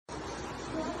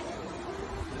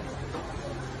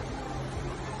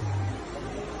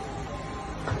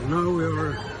Now we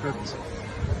are at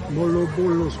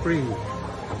Molobolo Spring.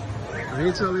 And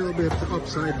it's a little bit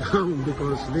upside down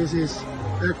because this is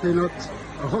actually not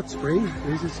a hot spring,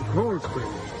 this is a cold spring.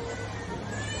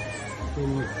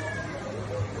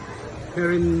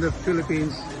 Here in the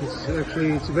Philippines, it's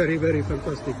very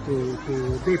fantastic to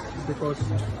dip because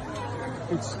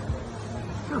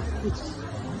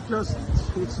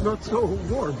it's not so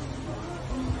warm.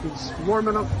 It's warm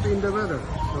enough in the weather,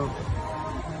 so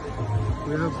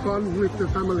we have fun with the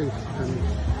family and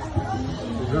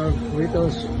we have with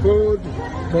us food,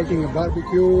 taking a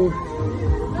barbecue,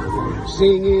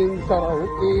 singing,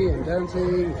 karaoke and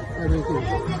dancing, everything.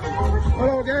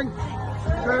 Hello gang!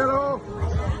 Say hello!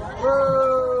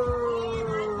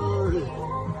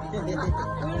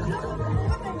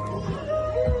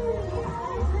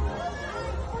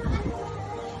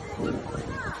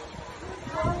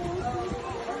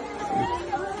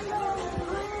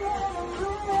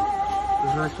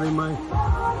 This is actually my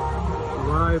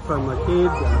wife and my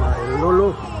kids and my Lolo.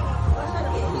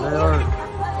 They are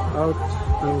out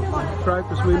to try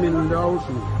to swim in the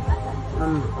ocean.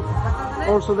 And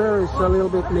also there is a little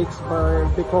bit mixed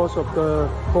because of the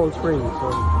cold spring.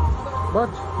 So,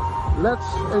 but let's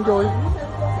enjoy.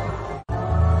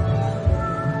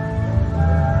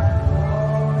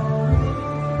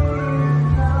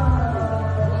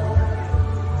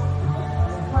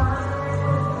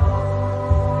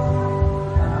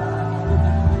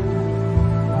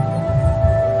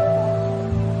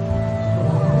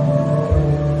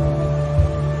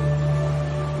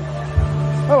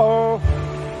 Hello.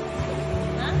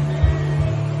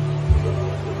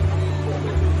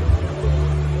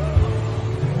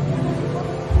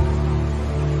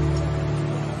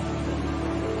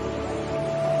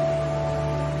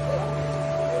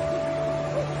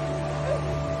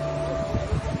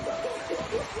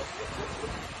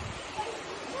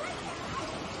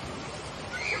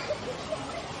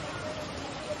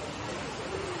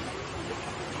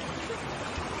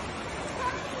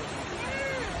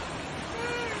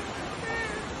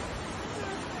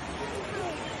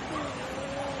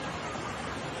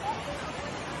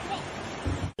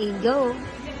 Go.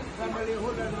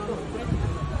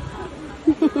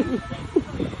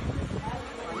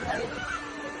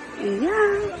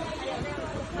 Yeah.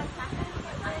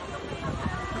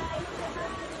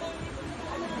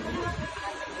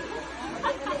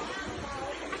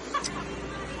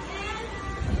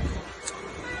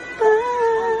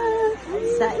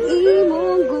 Sa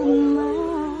imong guma.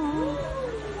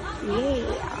 Yeah.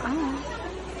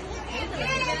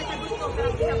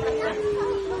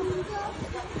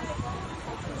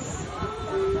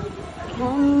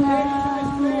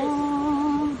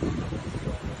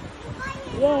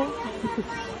 Yeah.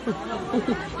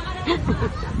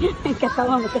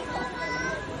 Katawa mo ka.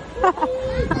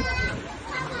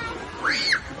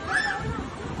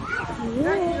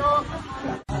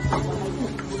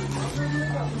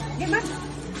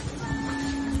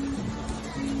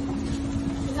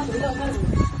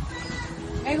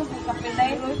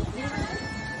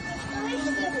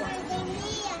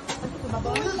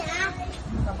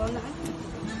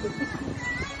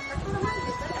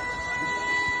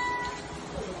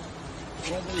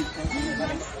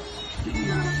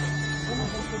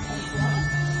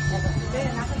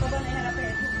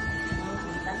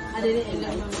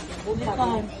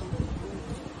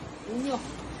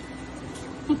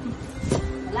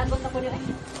 Lagot ako niya.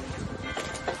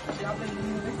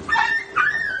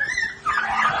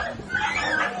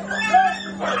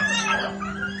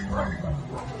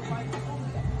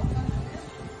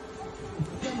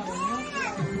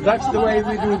 That's the way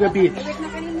we do the beach.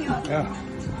 Yeah.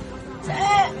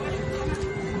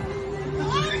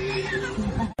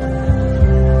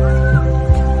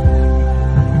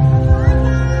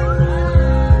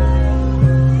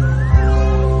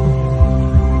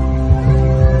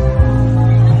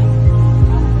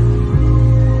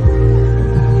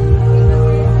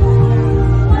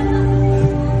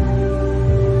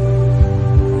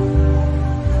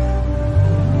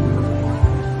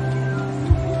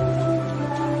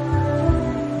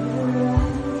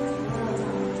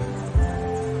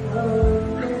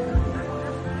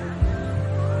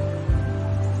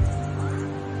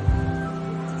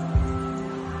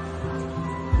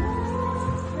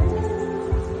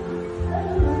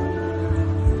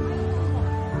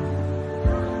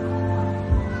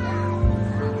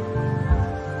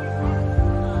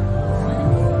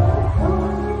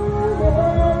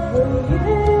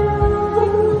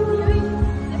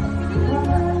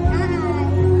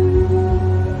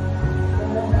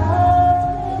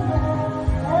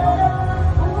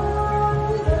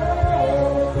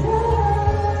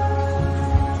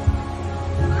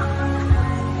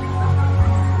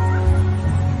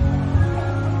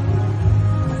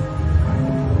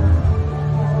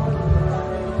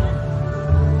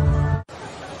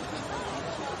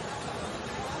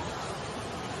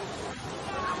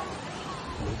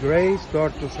 gray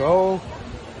start to show.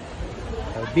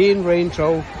 Have been rain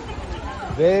show.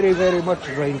 Very, very much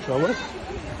rain showers.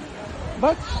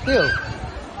 But still,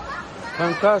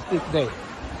 fantastic day.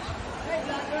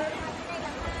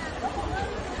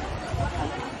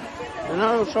 And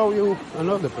I'll show you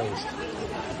another place.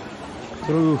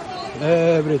 Through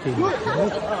everything.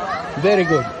 Very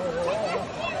good.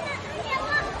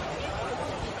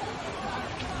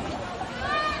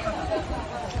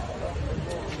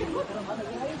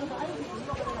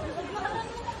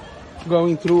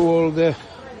 Going through all the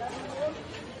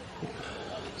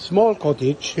small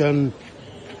cottage and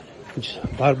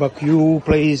barbecue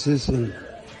places and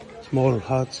small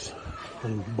huts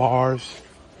and bars.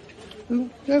 And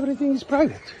everything is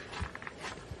private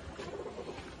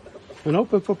and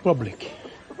open for public.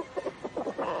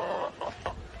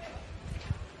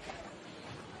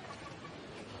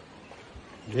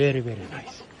 Very, very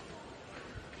nice.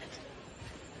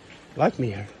 Like me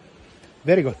here.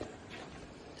 Very good.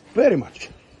 Very much.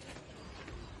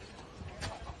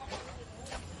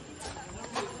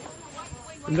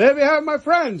 And there we have my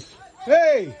friends.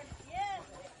 Hey!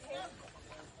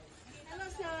 Hello,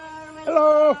 sir.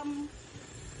 Hello!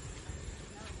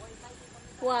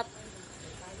 What?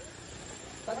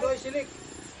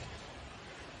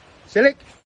 Silik?